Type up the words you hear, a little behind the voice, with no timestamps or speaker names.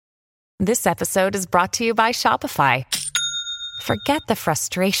This episode is brought to you by Shopify. Forget the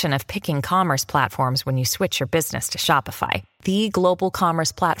frustration of picking commerce platforms when you switch your business to Shopify, the global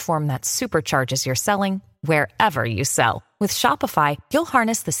commerce platform that supercharges your selling wherever you sell. With Shopify, you'll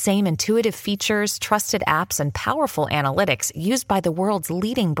harness the same intuitive features, trusted apps, and powerful analytics used by the world's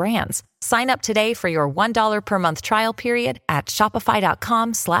leading brands. Sign up today for your $1 per month trial period at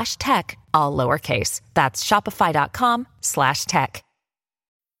shopify.com/tech, all lowercase. That's shopify.com/tech.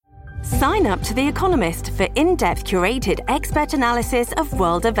 Sign up to The Economist for in-depth curated expert analysis of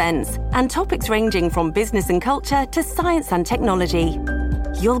world events and topics ranging from business and culture to science and technology.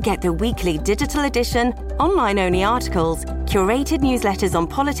 You'll get the weekly digital edition, online-only articles, curated newsletters on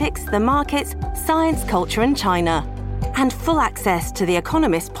politics, the markets, science, culture, and China, and full access to The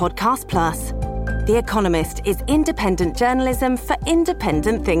Economist Podcast Plus. The Economist is independent journalism for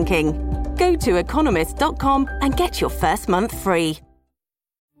independent thinking. Go to economist.com and get your first month free.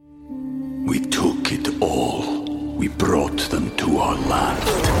 We took it all. We brought them to our land.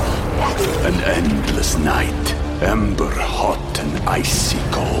 An endless night, ember hot and icy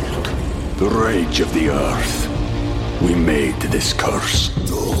cold. The rage of the earth. We made this curse.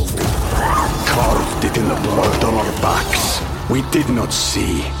 Carved it in the blood on our backs. We did not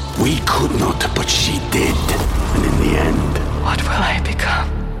see. We could not, but she did. And in the end... What will I become?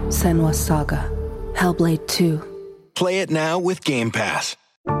 Senua's Saga. Hellblade 2. Play it now with Game Pass.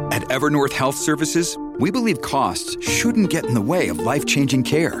 At Evernorth Health Services, we believe costs shouldn't get in the way of life-changing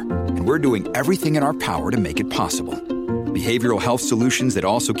care, and we're doing everything in our power to make it possible. Behavioral health solutions that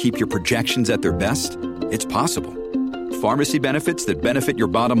also keep your projections at their best? It's possible. Pharmacy benefits that benefit your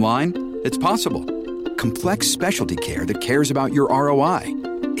bottom line? It's possible. Complex specialty care that cares about your ROI?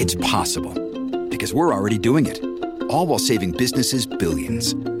 It's possible. Because we're already doing it. All while saving businesses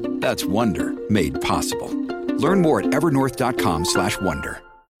billions. That's Wonder made possible. Learn more at evernorth.com/wonder.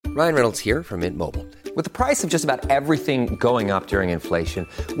 Ryan Reynolds here from Mint Mobile. With the price of just about everything going up during inflation,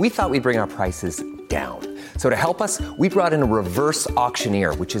 we thought we'd bring our prices down. So to help us, we brought in a reverse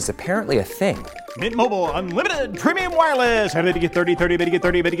auctioneer, which is apparently a thing. Mint Mobile Unlimited Premium Wireless. How to get 30, 30, bit to get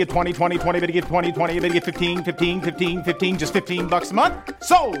 30, bit to get 20, 20, 20, bit to get 20, 20, bit to get 15, 15, 15, 15, just $15 a month?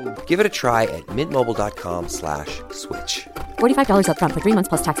 Sold! Give it a try at mintmobile.com/switch. $45 up front for 3 months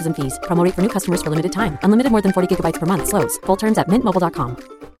plus taxes and fees. Promo rate for new customers for limited time. Unlimited more than 40 gigabytes per month. Slows full terms at mintmobile.com.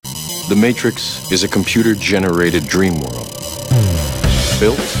 The Matrix is a computer-generated dream world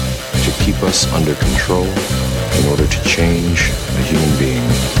built to keep us under control in order to change a human being.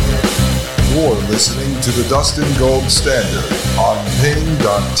 You're listening to the Dustin Gold Standard on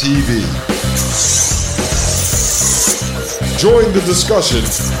Pain.tv. Join the discussion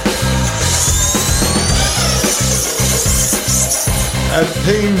at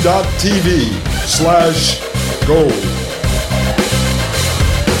Pain.tv/gold.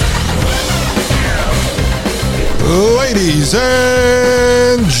 Ladies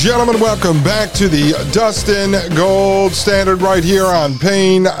and gentlemen, welcome back to the Dustin Gold Standard right here on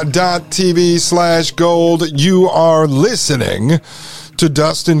Pain.tv/gold. You are listening to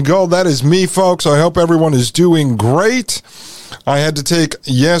Dustin Gold. That is me, folks. I hope everyone is doing great. I had to take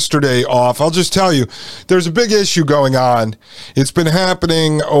yesterday off. I'll just tell you, there's a big issue going on. It's been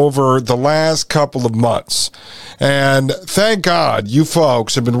happening over the last couple of months. And thank God you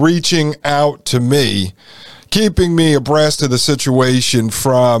folks have been reaching out to me, keeping me abreast of the situation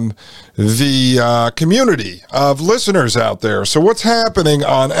from the community of listeners out there. So what's happening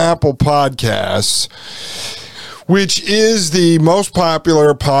on Apple Podcasts, which is the most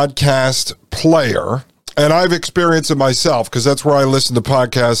popular podcast player, and I've experienced it myself because that's where I listen to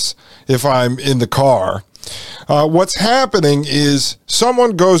podcasts if I'm in the car. What's happening is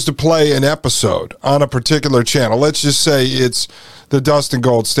someone goes to play an episode on a particular channel. Let's just say it's the Dustin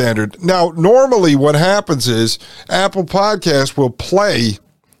Gold Standard. Now, normally what happens is Apple Podcasts will play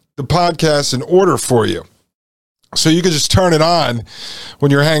the podcast in order for you. So you can just turn it on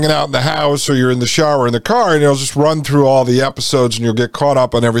when you're hanging out in the house or you're in the shower in the car, and it'll just run through all the episodes and you'll get caught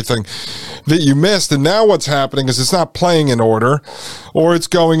up on everything that you missed. And now what's happening is it's not playing in order, or it's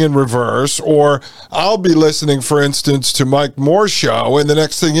going in reverse, or I'll be listening, for instance, to Mike Moore's show, and the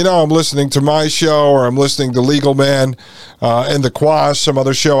next thing you know, I'm listening to my show, or I'm listening to Legal Man and The Quash, some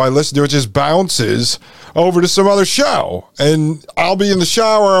other show I listen to. It just bounces over to some other show. And I'll be in the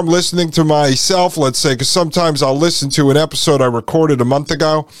shower, I'm listening to myself, let's say, because sometimes I'll listen to an episode I recorded a month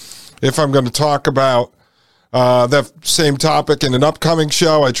ago if I'm going to talk about that same topic in an upcoming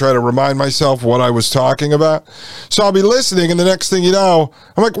show. I try to remind myself what I was talking about. So I'll be listening, and the next thing you know,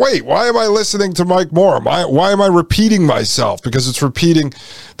 I'm like, wait, why am I listening to Mike Moore? Why am I repeating myself? Because it's repeating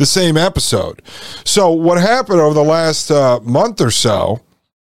the same episode. So what happened over the last month or so,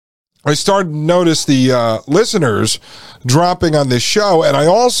 I started to notice the listeners dropping on this show, and I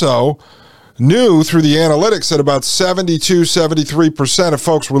also knew through the analytics that about 73% of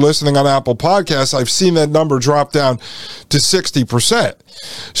folks were listening on Apple Podcasts. I've seen that number drop down to 60%.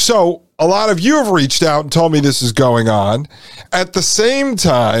 So a lot of you have reached out and told me this is going on. At the same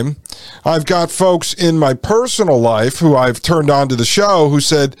time, I've got folks in my personal life who I've turned on to the show who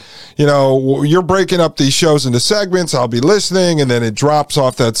said, you know, you're breaking up these shows into segments. I'll be listening, and then it drops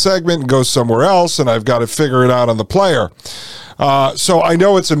off that segment and goes somewhere else, and I've got to figure it out on the player. So I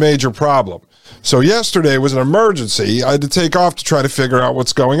know it's a major problem. So yesterday was an emergency. I had to take off to try to figure out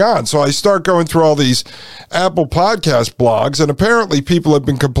what's going on. So I start going through all these Apple Podcast blogs, and apparently people have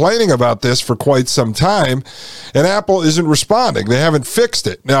been complaining about this for quite some time, and Apple isn't responding. They haven't fixed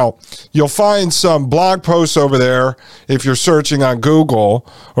it. Now, you'll find some blog posts over there if you're searching on Google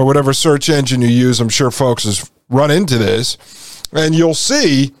or whatever search engine you use. I'm sure folks has run into this, and you'll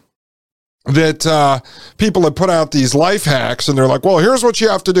see that people have put out these life hacks, and they're like, well, here's what you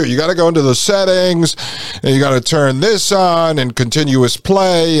have to do. You got to go into the settings, and you got to turn this on and continuous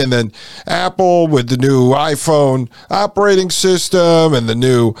play, and then Apple with the new iPhone operating system and the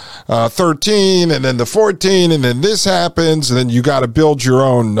new 13 and then the 14, and then this happens, and then you got to build your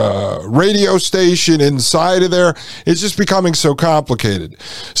own radio station inside of there. It's just becoming so complicated.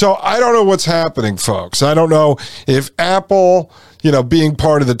 So I don't know what's happening, folks. I don't know if Apple, you know, being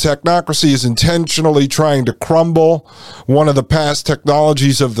part of the technocracy, is intentionally trying to crumble one of the past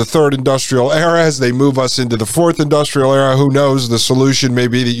technologies of the third industrial era as they move us into the fourth industrial era. Who knows? The solution may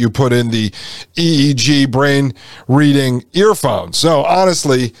be that you put in the EEG brain reading earphones. So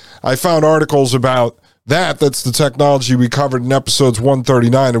honestly, I found articles about that. That's the technology we covered in episodes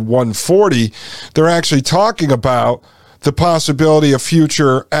 139 and 140. They're actually talking about the possibility of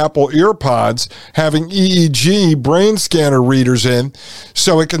future Apple EarPods having EEG brain scanner readers in,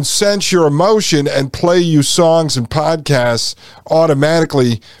 so it can sense your emotion and play you songs and podcasts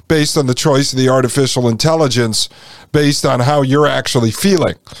automatically based on the choice of the artificial intelligence, based on how you're actually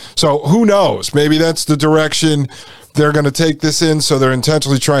feeling. So who knows? Maybe that's the direction they're going to take this in, so they're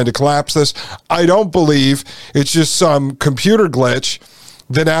intentionally trying to collapse this. I don't believe it's just some computer glitch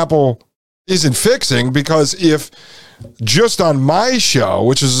that Apple isn't fixing, because if just on my show,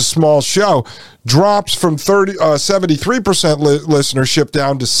 which is a small show, drops from 73% listenership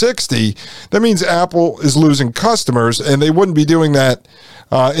down to 60%, that means Apple is losing customers, and they wouldn't be doing that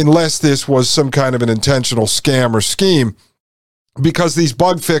unless this was some kind of an intentional scam or scheme, because these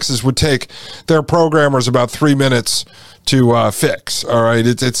bug fixes would take their programmers about 3 minutes to fix. All right.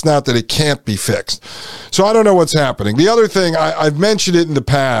 It's not that it can't be fixed. So I don't know what's happening. The other thing, I've mentioned it in the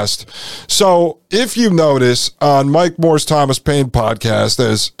past. So if you notice on Mike Moore's Thomas Paine podcast,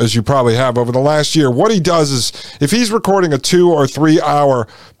 as you probably have over the last year, what he does is if he's recording a 2 or 3 hour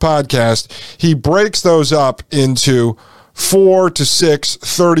podcast, he breaks those up into 4 to 6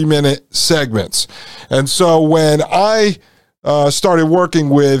 30-minute segments. And so when I started working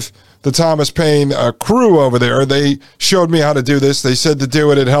with the Thomas Paine crew over there, they showed me how to do this. They said to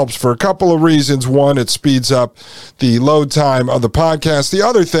do it. It helps for a couple of reasons. One, it speeds up the load time of the podcast. The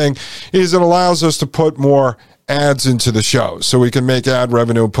other thing is it allows us to put more ads into the show so we can make ad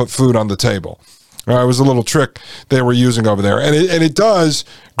revenue and put food on the table. It was a little trick they were using over there. And it does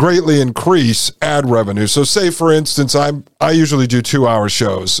greatly increase ad revenue. So say, for instance, I usually do 2-hour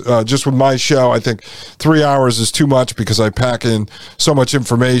shows. Just with my show, I think 3 hours is too much because I pack in so much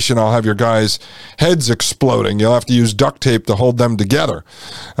information. I'll have your guys' heads exploding. You'll have to use duct tape to hold them together.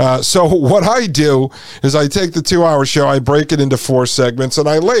 So what I do is I take the 2-hour show, I break it into 4 segments, and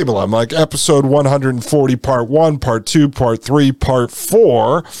I label them like episode 140, part 1, part 2, part 3, part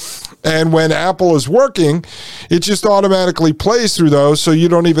 4. And when Apple is working, it just automatically plays through those, so you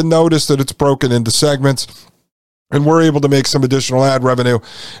don't even notice that it's broken into segments. And we're able to make some additional ad revenue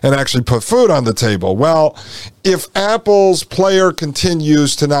and actually put food on the table. Well, if Apple's player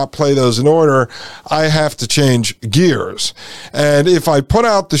continues to not play those in order, I have to change gears. And if I put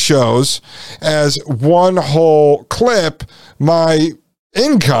out the shows as one whole clip, my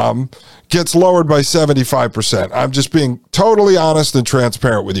income gets lowered by 75%. I'm just being totally honest and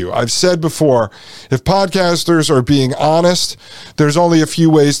transparent with you. I've said before, if podcasters are being honest, there's only a few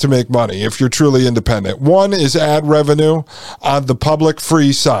ways to make money if you're truly independent. One is ad revenue on the public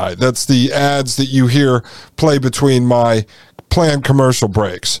free side. That's the ads that you hear play between my planned commercial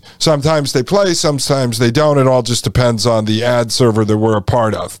breaks. Sometimes they play, sometimes they don't. It all just depends on the ad server that we're a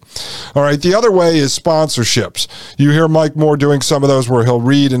part of. All right, the other way is sponsorships. You hear Mike Moore doing some of those where he'll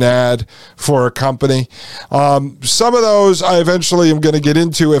read an ad for a company. Some of those I eventually am going to get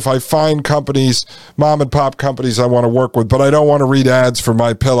into if I find companies, mom and pop companies I want to work with, but I don't want to read ads for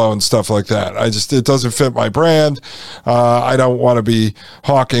MyPillow and stuff like that. It doesn't fit my brand. I don't want to be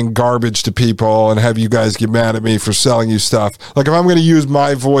hawking garbage to people and have you guys get mad at me for selling you stuff. Like if I'm going to use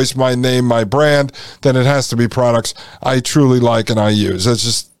my voice, my name, my brand, then it has to be products I truly like and I use. That's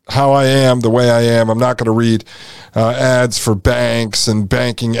just how I am, the way I am. I'm not going to read ads for banks and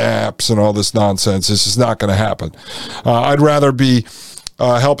banking apps and all this nonsense. This is not going to happen. I'd rather be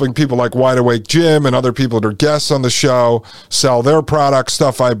helping people like Wide Awake Jim and other people that are guests on the show sell their products,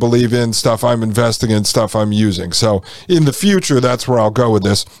 stuff I believe in, stuff I'm investing in, stuff I'm using. So in the future, that's where I'll go with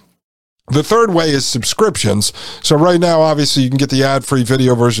this. The third way is subscriptions. So right now, obviously, you can get the ad-free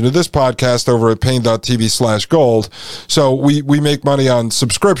video version of this podcast over at pain.tv/gold. So we make money on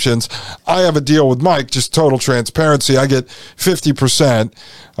subscriptions. I have a deal with Mike, just total transparency. I get 50%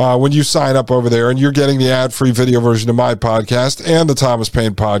 when you sign up over there, and you're getting the ad-free video version of my podcast and the Thomas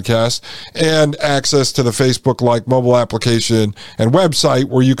Paine podcast and access to the Facebook-like mobile application and website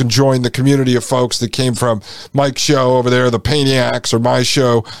where you can join the community of folks that came from Mike's show over there, the Painiacs, or my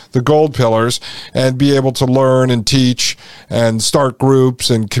show, the Gold Pillars, and be able to learn and teach and start groups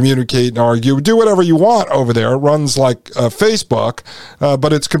and communicate and argue. Do whatever you want over there. It runs like Facebook,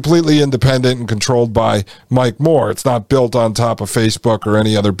 but it's completely independent and controlled by Mike Moore. It's not built on top of Facebook or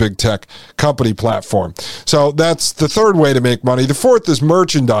any other big tech company platform. So that's the third way to make money. The fourth is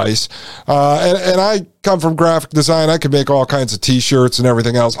merchandise. And I come from graphic design. I could make all kinds of t-shirts and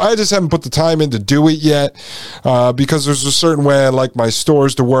everything else. I just haven't put the time in to do it yet because there's a certain way I like my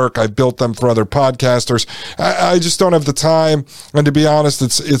stores to work. I built them for other podcasters. I just don't have the time. And to be honest,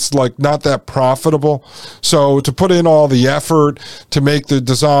 it's like not that profitable. So to put in all the effort to make the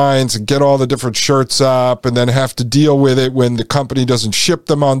designs and get all the different shirts up and then have to deal with it when the company doesn't ship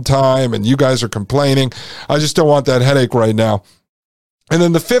them on time and you guys are complaining, I just don't want that headache right now. And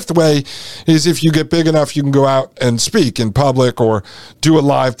then the fifth way is if you get big enough, you can go out and speak in public or do a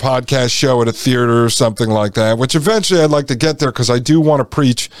live podcast show at a theater or something like that, which eventually I'd like to get there because I do want to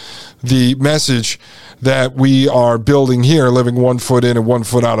preach the message that we are building here, living 1 foot in and 1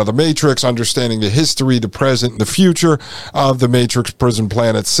 foot out of the Matrix, understanding the history, the present, and the future of the Matrix prison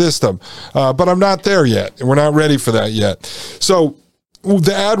planet system. But I'm not there yet, and we're not ready for that yet. So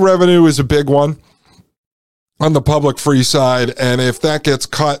the ad revenue is a big one on the public free side, and if that gets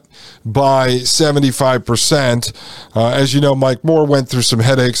cut by 75%, as you know, Mike Moore went through some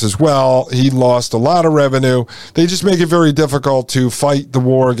headaches as well. He lost a lot of revenue. They just make it very difficult to fight the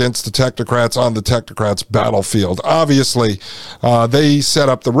war against the technocrats on the technocrats battlefield. Obviously, they set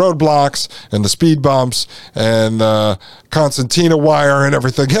up the roadblocks and the speed bumps and the concertina wire and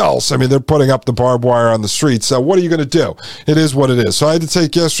everything else. I mean, they're putting up the barbed wire on the streets. So what are you going to do? It is what it is. So I had to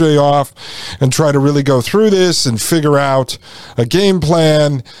take yesterday off and try to really go through this and figure out a game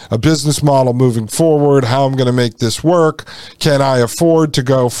plan, a business model moving forward, how I'm going to make this work. Can I afford to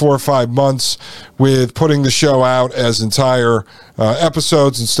go 4 or 5 months with putting the show out as entire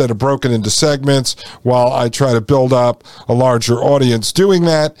episodes instead of broken into segments while I try to build up a larger audience doing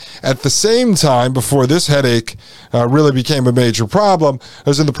that? At the same time, before this headache really became a major problem, I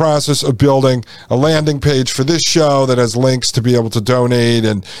was in the process of building a landing page for this show that has links to be able to donate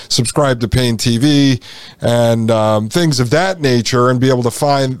and subscribe to Pain TV and things of that nature, and be able to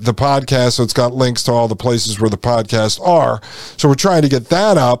find the podcast so it's got links to all the places where the podcasts are. So we're trying to get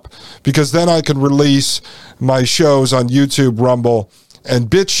that up because then I can release my shows on YouTube, Rumble, and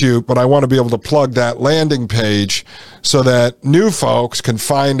BitChute, but I want to be able to plug that landing page so that new folks can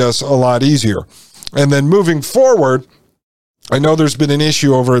find us a lot easier. And then moving forward, I know there's been an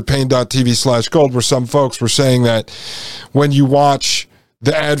issue over at pain.tv/gold where some folks were saying that when you watch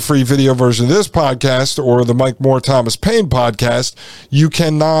the ad-free video version of this podcast or the Mike Moore Thomas Paine podcast, you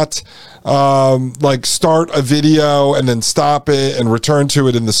cannot start a video and then stop it and return to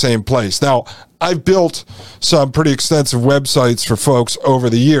it in the same place. Now, I've built some pretty extensive websites for folks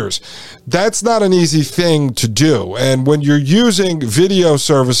over the years. That's not an easy thing to do. And when you're using video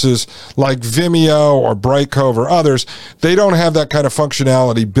services like Vimeo or Brightcove or others, they don't have that kind of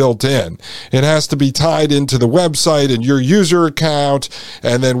functionality built in. It has to be tied into the website and your user account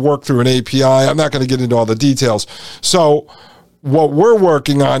and then work through an API. I'm not going to get into all the details. So what we're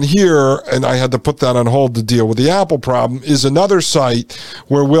working on here, and I had to put that on hold to deal with the Apple problem, is another site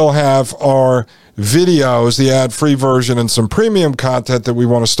where we'll have our videos, the ad-free version, and some premium content that we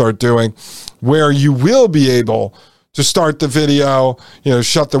want to start doing, where you will be able to start the video,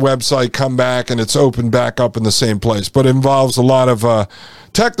 shut the website, come back, and it's opened back up in the same place. But it involves a lot of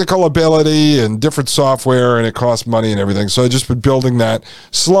technical ability and different software, and it costs money and everything. So I've just been building that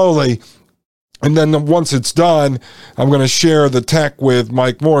slowly. And then once it's done, I'm going to share the tech with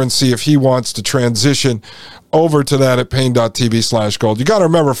Mike Moore and see if he wants to transition over to that at Pain.tv/gold. You got to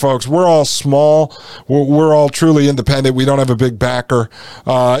remember, folks, we're all small. We're all truly independent. We don't have a big backer.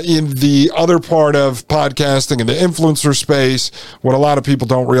 In the other part of podcasting, in the influencer space, what a lot of people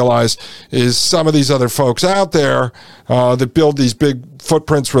don't realize is some of these other folks out there that build these big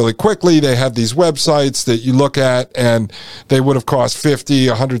footprints really quickly. They have these websites that you look at, and they would have cost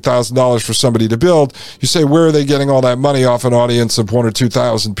 $50,000, $100,000 for somebody to build. You say, where are they getting all that money off an audience of 1,000 or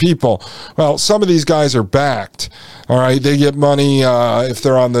 2,000 people? Well, some of these guys are backed. All right, they get money if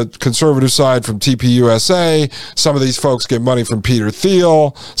they're on the conservative side from TPUSA. Some of these folks get money from Peter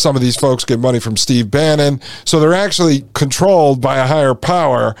Thiel. Some of these folks get money from Steve Bannon. So they're actually controlled by a higher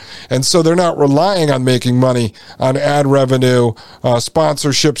power, and so they're not relying on making money on ad revenue.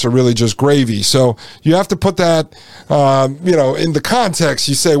 Sponsorships are really just gravy. So you have to put that, in the context.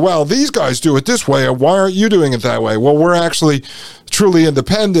 You say, well, these guys do it this way. Why aren't you doing it that way? Well, we're actually truly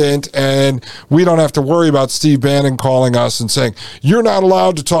independent, and we don't have to worry about Steve Bannon calling us and saying, you're not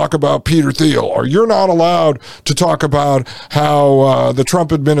allowed to talk about Peter Thiel, or you're not allowed to talk about how the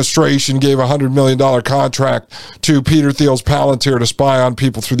Trump administration gave a $100 million contract to Peter Thiel's Palantir to spy on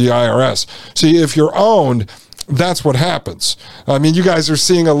people through the IRS. See, if you're owned, that's what happens. I mean, you guys are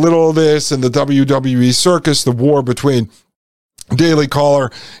seeing a little of this in the WWE circus, the war between Daily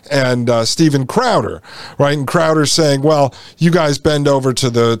Caller and Steven Crowder, right? And Crowder's saying, well, you guys bend over to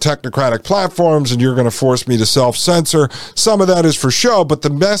the technocratic platforms and you're going to force me to self-censor. Some of that is for show, but the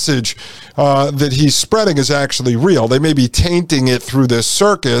message that he's spreading is actually real. They may be tainting it through this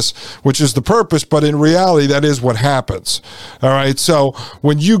circus, which is the purpose, but in reality, that is what happens. All right, so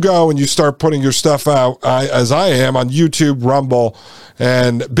when you go and you start putting your stuff out, as I am, on YouTube, Rumble,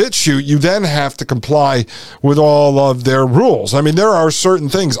 and BitChute, you then have to comply with all of their rules. I mean, there are certain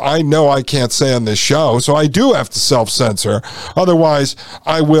things I know I can't say on this show, so I do have to self-censor. Otherwise,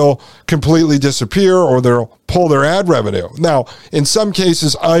 I will completely disappear, or they'll pull their ad revenue. Now, in some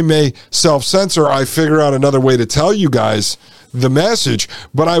cases, I may self-censor. I figure out another way to tell you guys the message,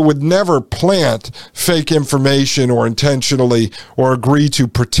 but I would never plant fake information or intentionally or agree to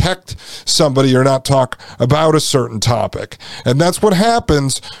protect somebody or not talk about a certain topic. And that's what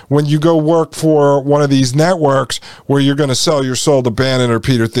happens when you go work for one of these networks where you're going to sell your soul to Bannon or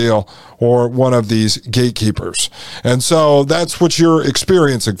Peter Thiel or one of these gatekeepers. And so that's what you're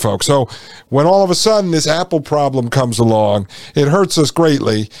experiencing, folks. So when all of a sudden this Apple problem comes along, it hurts us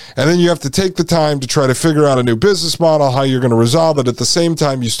greatly. And then you have to take the time to try to figure out a new business model, how you're going to resolve it. At the same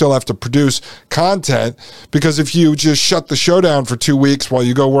time, you still have to produce content, because if you just shut the show down for 2 weeks while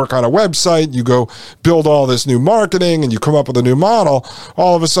you go work on a website, you go build all this new marketing and you come up with a new model,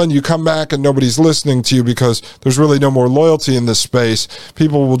 all of a sudden you come back and nobody's listening to you because there's really no more loyalty in this space.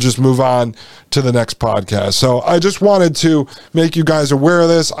 People will just move on to the next podcast. So I just wanted to make you guys aware of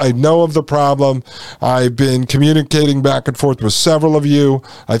this. I know of the problem. I've been communicating back and forth with several of you.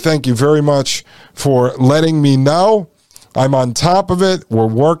 I thank you very much for letting me know. I'm on top of it. We're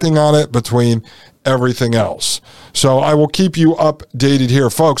working on it between everything else. So I will keep you updated here.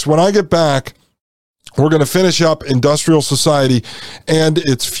 Folks, when I get back, we're going to finish up Industrial Society and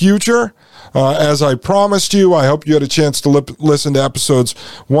its future. As I promised you, I hope you had a chance to listen to episodes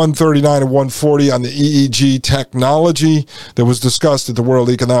 139 and 140 on the EEG technology that was discussed at the World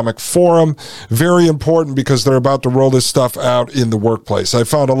Economic Forum. Very important, because they're about to roll this stuff out in the workplace. I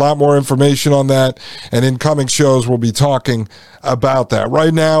found a lot more information on that, and in coming shows, we'll be talking about that.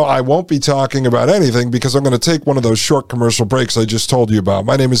 Right now, I won't be talking about anything because I'm going to take one of those short commercial breaks I just told you about.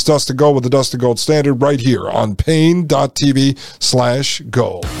 My name is Dustin Gold with the Dustin Gold Standard right here on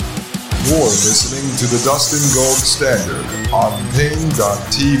Pain.tv/gold. You're listening to the Dustin Gold Standard on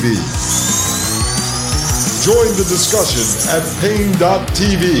Pain.tv. Join the discussion at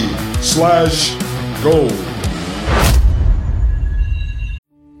Pain.tv/gold.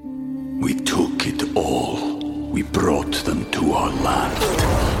 We took it all. We brought them to our land.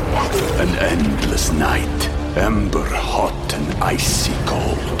 An endless night, ember hot and icy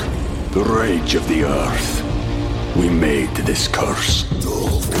cold. The rage of the earth. We made this curse.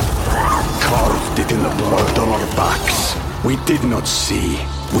 Carved it in the blood on our backs. We did not see.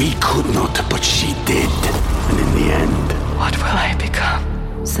 We could not, but she did. And in the end, What will I become?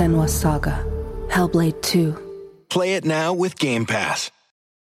 Senua's Saga. Hellblade 2. Play it now with Game Pass.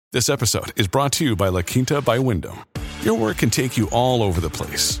 This episode is brought to you by La Quinta by Wyndham. Your work can take you all over the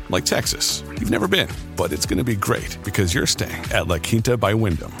place, like Texas. You've never been, but it's going to be great because you're staying at La Quinta by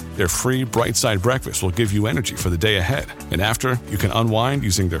Wyndham. Their free Bright Side breakfast will give you energy for the day ahead. And after, you can unwind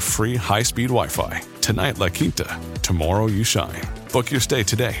using their free high-speed Wi-Fi. Tonight, La Quinta. Tomorrow, you shine. Book your stay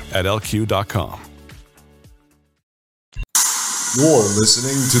today at LQ.com. You're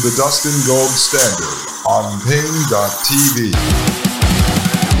listening to the Dustin Gold Standard on Pain.tv.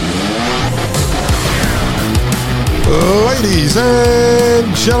 Ladies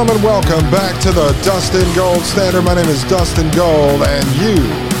and gentlemen, welcome back to the Dustin Gold Standard. My name is Dustin Gold, and you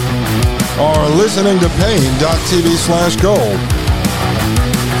are listening to Pain.tv/gold.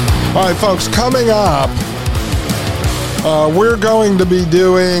 All right, folks, coming up, we're going to be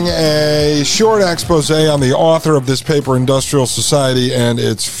doing a short expose on the author of this paper, Industrial Society and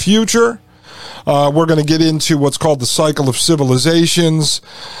Its Future. We're going to get into what's called the cycle of civilizations.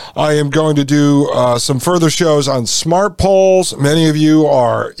 I am going to do some further shows on smart polls. Many of you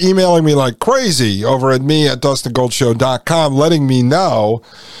are emailing me like crazy over at me@dustingoldshow.com, letting me know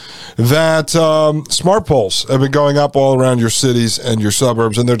that smart polls have been going up all around your cities and your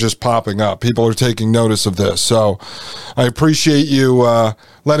suburbs, and they're just popping up. People are taking notice of this. So I appreciate you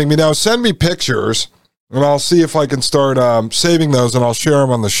letting me know. Send me pictures, and I'll see if I can start saving those, and I'll share them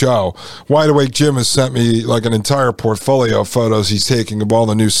on the show. Wide Awake Jim has sent me like an entire portfolio of photos he's taking of all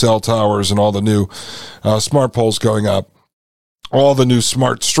the new cell towers and all the new smart poles going up. All the new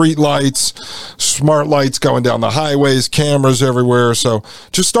smart street lights, smart lights going down the highways, cameras everywhere. So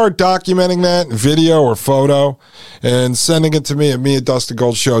just start documenting that, video or photo, and sending it to me at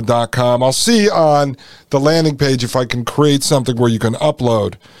me@dustingoldshow.com. I'll see on the landing page if I can create something where you can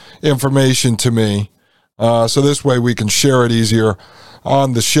upload information to me. So this way we can share it easier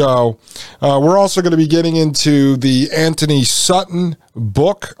on the show. We're also going to be getting into the Anthony Sutton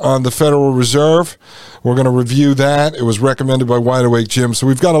book on the Federal Reserve. We're going to review that. It was recommended by Wide Awake Jim. So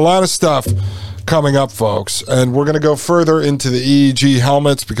we've got a lot of stuff coming up, folks. And we're going to go further into the EEG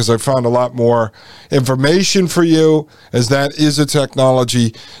helmets because I found a lot more information for you, as that is a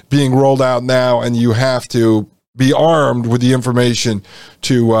technology being rolled out now, and you have to be armed with the information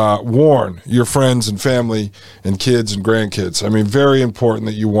to warn your friends and family and kids and grandkids. I mean, very important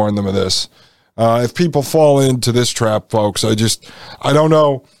that you warn them of this. If people fall into this trap, folks, I don't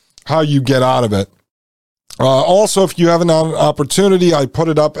know how you get out of it. Also, if you have an opportunity, I put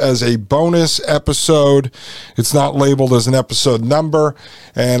it up as a bonus episode. It's not labeled as an episode number.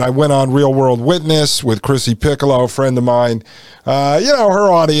 And I went on Real World Witness with Chrissy Piccolo, a friend of mine.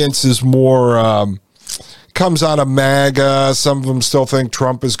 Her audience is more comes out of MAGA. Some of them still think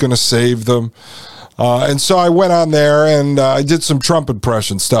Trump is going to save them. And so I went on there and I did some Trump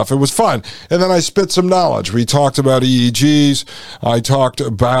impression stuff. It was fun. And then I spit some knowledge. We talked about EEGs. I talked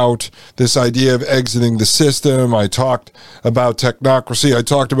about this idea of exiting the system. I talked about technocracy. I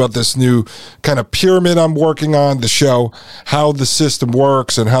talked about this new kind of pyramid I'm working on to show how the system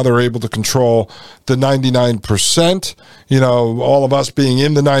works and how they're able to control the 99%. You know, all of us being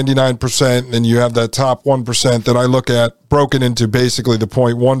in the 99%, and you have that top 1% that I look at broken into basically the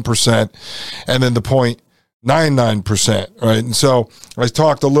 0.1% and then the 0.99%, right? And so I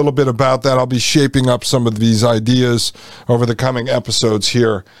talked a little bit about that. I'll be shaping up some of these ideas over the coming episodes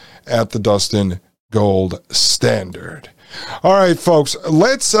here at the Dustin Gold Standard. All right, folks,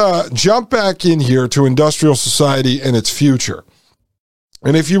 let's jump back in here to Industrial Society and Its Future.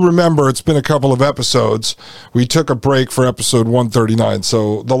 And if you remember, it's been a couple of episodes. We took a break for episode 139.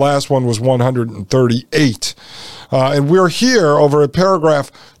 So the last one was 138. And we're here over at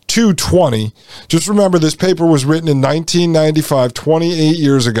paragraph 220. Just remember, this paper was written in 1995, 28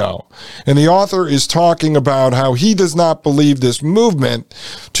 years ago. And the author is talking about how he does not believe this movement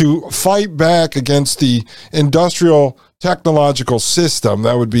to fight back against the industrial technological system,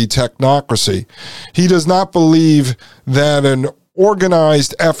 that would be technocracy. He does not believe that an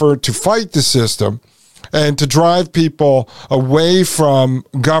organized effort to fight the system and to drive people away from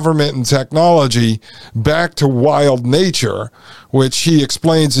government and technology back to wild nature, which he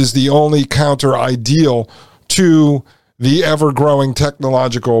explains is the only counter ideal to the ever-growing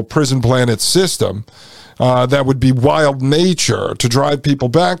technological prison planet system. That would be wild nature. To drive people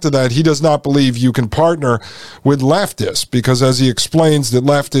back to that, he does not believe you can partner with leftists, because as he explains, that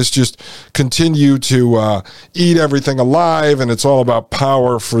leftists just continue to eat everything alive, and it's all about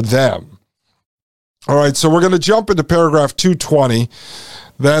power for them. All right, so we're going to jump into paragraph 220.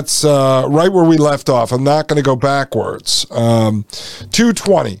 That's right where we left off. I'm not going to go backwards.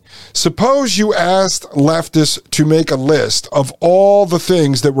 220. Suppose you asked leftists to make a list of all the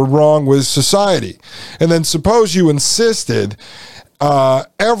things that were wrong with society. And then suppose you insisted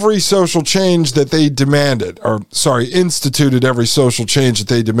every social change that they demanded, instituted every social change that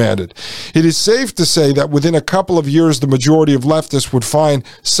they demanded. It is safe to say that within a couple of years, the majority of leftists would find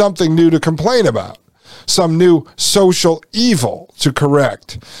something new to complain about, some new social evil to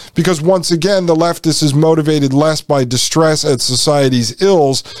correct. Because once again, the leftist is motivated less by distress at society's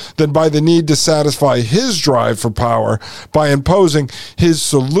ills than by the need to satisfy his drive for power by imposing his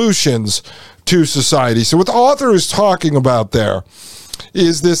solutions to society. So what the author is talking about there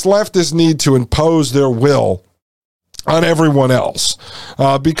is this leftist need to impose their will on everyone else.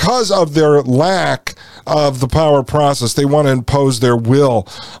 Because of their lack of the power process, they want to impose their will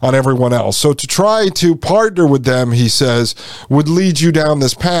on everyone else. So to try to partner with them, he says, would lead you down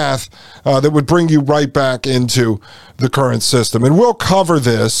this path that would bring you right back into the current system. And we'll cover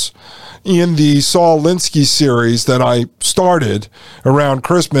this in the Saul Alinsky series that I started around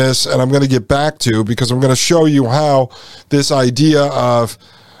Christmas, and I'm going to get back to, because I'm going to show you how this idea of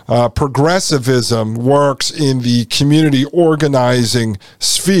progressivism works in the community organizing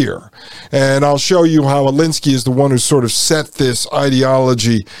sphere. And I'll show you how Alinsky is the one who sort of set this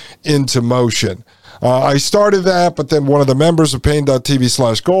ideology into motion. I started that, but then one of the members of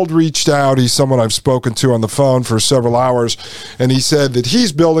Pain.tv/gold reached out. He's someone I've spoken to on the phone for several hours, and he said that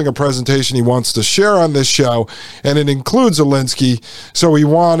he's building a presentation he wants to share on this show, and it includes Alinsky, so he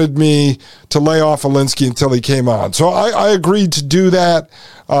wanted me to lay off Alinsky until he came on. So I agreed to do that.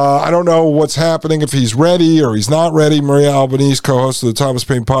 I don't know what's happening, if he's ready or he's not ready. Maria Albanese, co-host of the Thomas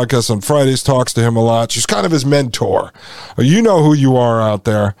Paine podcast on Fridays, talks to him a lot. She's kind of his mentor. You know who you are out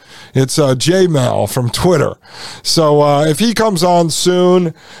there. It's J-Mal from Twitter. So if he comes on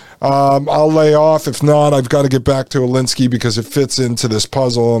soon, I'll lay off. If not, I've got to get back to Alinsky because it fits into this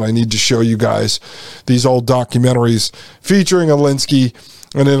puzzle, and I need to show you guys these old documentaries featuring Alinsky,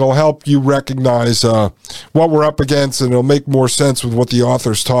 and it'll help you recognize what we're up against, and it'll make more sense with what the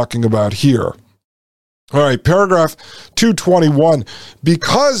author's talking about here. All right, paragraph 221.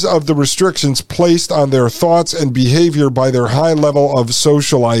 Because of the restrictions placed on their thoughts and behavior by their high level of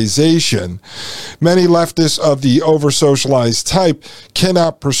socialization, many leftists of the over-socialized type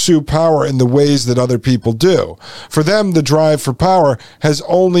cannot pursue power in the ways that other people do. For them, the drive for power has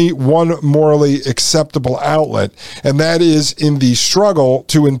only one morally acceptable outlet, and that is in the struggle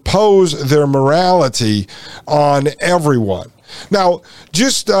to impose their morality on everyone. Now,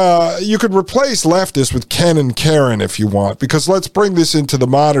 just you could replace leftists with Ken and Karen if you want, because let's bring this into the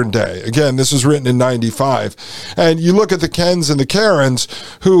modern day. Again, this is written in 95. And you look at the Kens and the Karens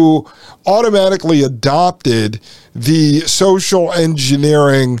who automatically adopted the social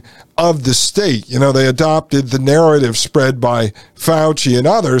engineering of the state. You know, they adopted the narrative spread by Fauci and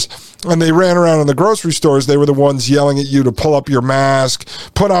others, and they ran around in the grocery stores. They were the ones yelling at you to pull up your mask,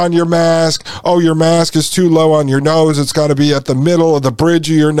 put on your mask. Oh, your mask is too low on your nose. It's got to be at the middle of the bridge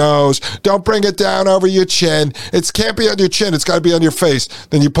of your nose. Don't bring it down over your chin. It can't be on your chin. It's got to be on your face.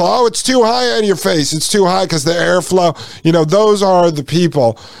 Then you pull, oh, it's too high on your face. It's too high because the airflow. You know, those are the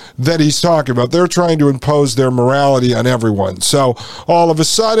people that he's talking about. They're trying to impose their morality on everyone. So all of a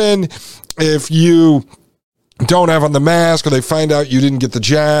sudden, if you don't have on the mask, or they find out you didn't get the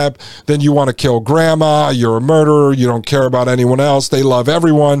jab, then you want to kill grandma, you're a murderer, you don't care about anyone else, they love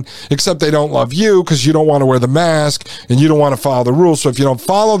everyone, except they don't love you because you don't want to wear the mask and you don't want to follow the rules. So if you don't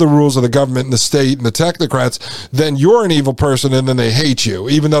follow the rules of the government and the state and the technocrats, then you're an evil person and then they hate you,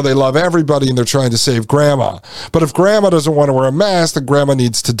 even though they love everybody and they're trying to save grandma. But if grandma doesn't want to wear a mask, then grandma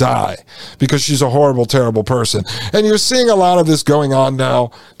needs to die because she's a horrible, terrible person. And you're seeing a lot of this going on now,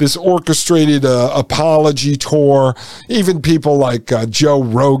 this orchestrated apology tour, even people like Joe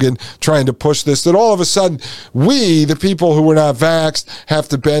Rogan trying to push this, that all of a sudden we, the people who were not vaxxed, have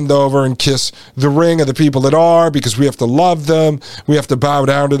to bend over and kiss the ring of the people that are because we have to love them, we have to bow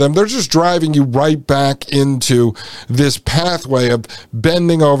down to them. They're just driving you right back into this pathway of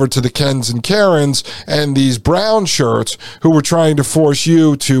bending over to the Kens and Karens and these brown shirts who were trying to force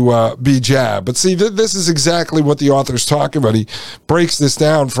you to be jabbed. But see, this is exactly what the author's talking about. He breaks this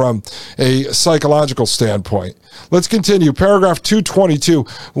down from a psychological standpoint. Let's continue. Paragraph 222.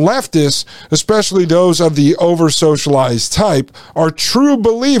 Leftists, especially those of the over-socialized type, are true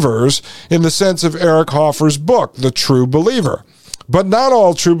believers in the sense of Eric Hoffer's book, The True Believer. But not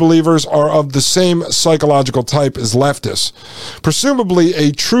all true believers are of the same psychological type as leftists. Presumably,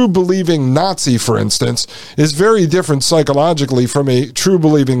 a true believing Nazi, for instance, is very different psychologically from a true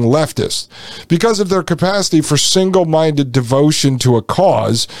believing leftist. Because of their capacity for single-minded devotion to a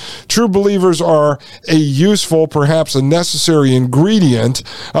cause, true believers are a useful, perhaps a necessary ingredient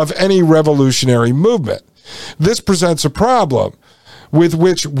of any revolutionary movement. This presents a problem with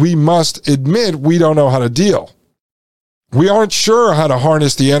which we must admit we don't know how to deal. We aren't sure how to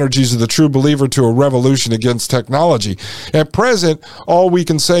harness the energies of the true believer to a revolution against technology. At present, all we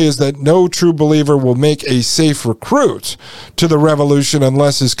can say is that no true believer will make a safe recruit to the revolution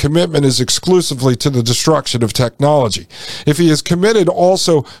unless his commitment is exclusively to the destruction of technology. If he is committed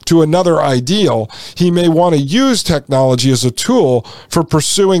also to another ideal, he may want to use technology as a tool for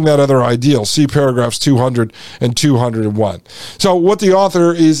pursuing that other ideal. See paragraphs 200 and 201. So what the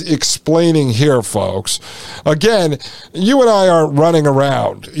author is explaining here, folks, again, you and I aren't running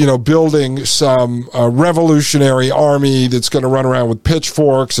around, building some revolutionary army that's going to run around with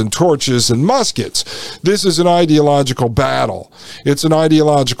pitchforks and torches and muskets. This is an ideological battle. It's an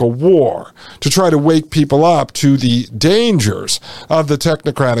ideological war to try to wake people up to the dangers of the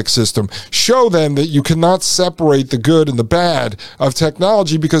technocratic system. Show them that you cannot separate the good and the bad of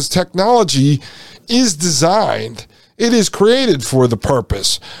technology, because technology is designed, it is created for the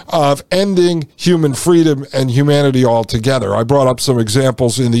purpose of ending human freedom and humanity altogether. I brought up some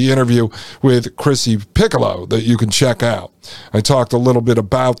examples in the interview with Chrissy Piccolo that you can check out. I talked a little bit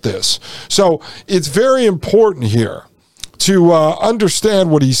about this. So it's very important here to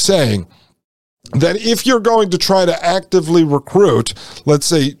understand what he's saying, that if you're going to try to actively recruit, let's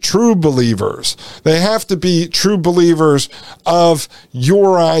say, true believers, they have to be true believers of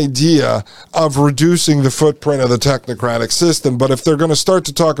your idea of reducing the footprint of the technocratic system. But if they're going to start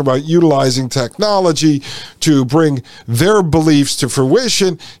to talk about utilizing technology to bring their beliefs to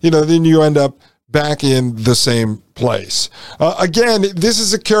fruition, then you end up back in the same place. Again, this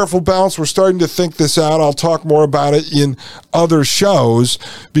is a careful balance. We're starting to think this out. I'll talk more about it in other shows,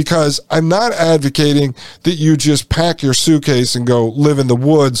 because I'm not advocating that you just pack your suitcase and go live in the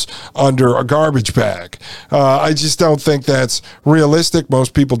woods under a garbage bag. I just don't think that's realistic.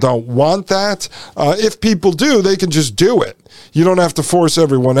 Most people don't want that. If people do, they can just do it. You don't have to force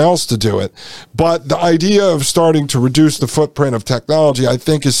everyone else to do it. But the idea of starting to reduce the footprint of technology, I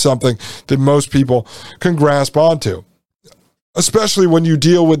think, is something that most people can grasp onto, especially when you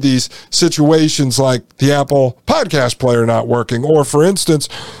deal with these situations like the Apple podcast player not working. Or, for instance,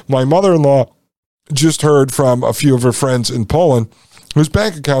 my mother-in-law just heard from a few of her friends in Poland whose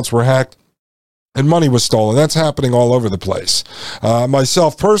bank accounts were hacked and money was stolen. That's happening all over the place.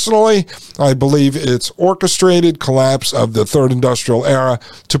 Myself personally, I believe it's orchestrated collapse of the third industrial era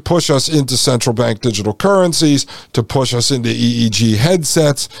to push us into central bank digital currencies, to push us into EEG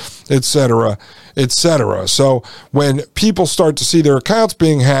headsets, etc., etc. So when people start to see their accounts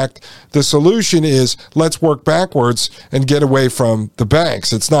being hacked, the solution is let's work backwards and get away from the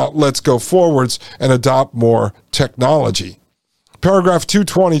banks. It's not let's go forwards and adopt more technology. Paragraph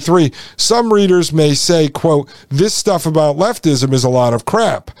 223, some readers may say, quote, this stuff about leftism is a lot of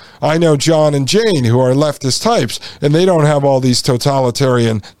crap. I know John and Jane who are leftist types, and they don't have all these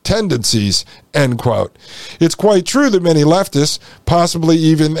totalitarian tendencies, end quote. It's quite true that many leftists, possibly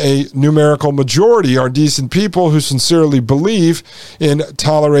even a numerical majority, are decent people who sincerely believe in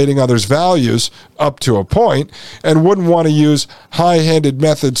tolerating others' values up to a point and wouldn't want to use high-handed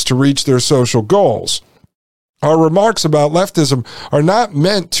methods to reach their social goals. Our remarks about leftism are not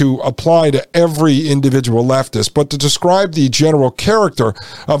meant to apply to every individual leftist, but to describe the general character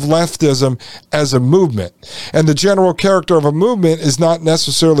of leftism as a movement. And the general character of a movement is not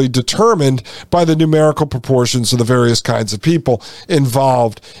necessarily determined by the numerical proportions of the various kinds of people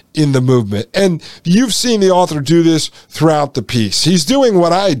involved in the movement. And you've seen the author do this throughout the piece. He's doing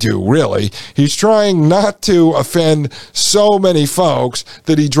what I do, really. He's trying not to offend so many folks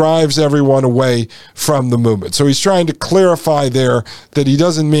that he drives everyone away from the movement. So he's trying to clarify there that he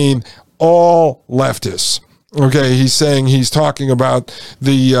doesn't mean all leftists. Okay, he's saying he's talking about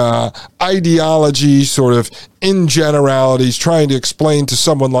the ideology sort of in generalities, trying to explain to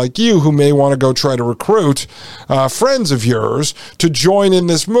someone like you who may want to go try to recruit friends of yours to join in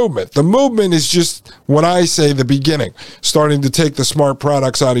this movement. The movement is just what I say, the beginning. Starting to take the smart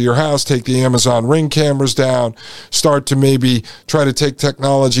products out of your house, take the Amazon Ring cameras down, start to maybe try to take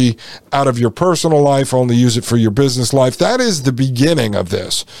technology out of your personal life, only use it for your business life. That is the beginning of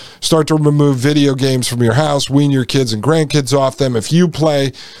this. Start to remove video games from your house, wean your kids and grandkids off them. If you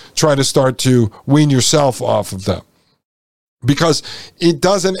play, try to start to wean yourself off of them. Because it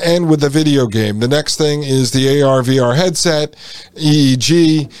doesn't end with the video game. The next thing is the AR, VR headset,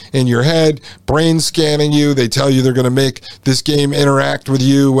 EEG in your head, brain scanning you. They tell you they're going to make this game interact with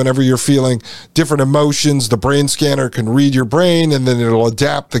you whenever you're feeling different emotions. The brain scanner can read your brain, and then it'll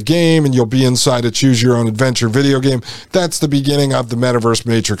adapt the game, and you'll be inside a choose your own adventure video game. That's the beginning of the metaverse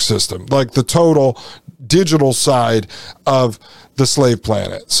matrix system, like the total digital side of the slave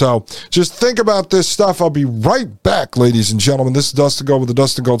planet. So just think about this stuff. I'll be right back, ladies and gentlemen. This is Dustin Gold with the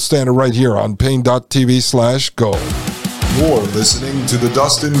Dustin Gold Standard right here on Pain.tv/gold. You're listening to the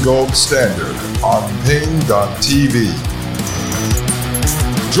Dustin Gold Standard on Pain.tv.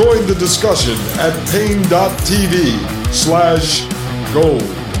 Join the discussion at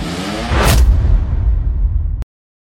Pain.tv/gold.